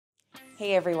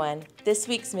Hey everyone, this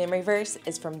week's memory verse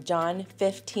is from John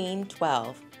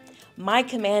 15:12. My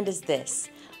command is this,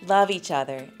 love each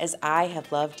other as I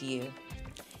have loved you.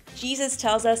 Jesus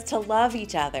tells us to love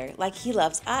each other like he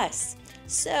loves us.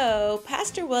 So,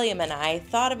 Pastor William and I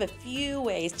thought of a few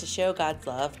ways to show God's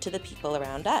love to the people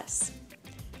around us.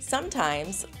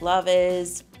 Sometimes love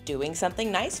is doing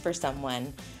something nice for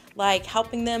someone, like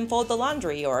helping them fold the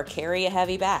laundry or carry a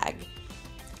heavy bag.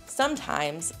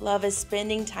 Sometimes love is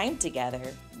spending time together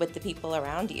with the people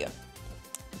around you.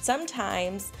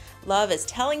 Sometimes love is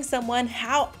telling someone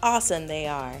how awesome they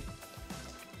are.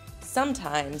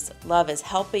 Sometimes love is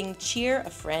helping cheer a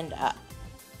friend up.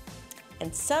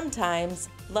 And sometimes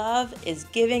love is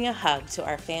giving a hug to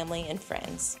our family and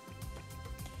friends.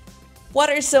 What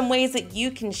are some ways that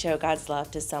you can show God's love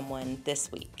to someone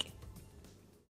this week?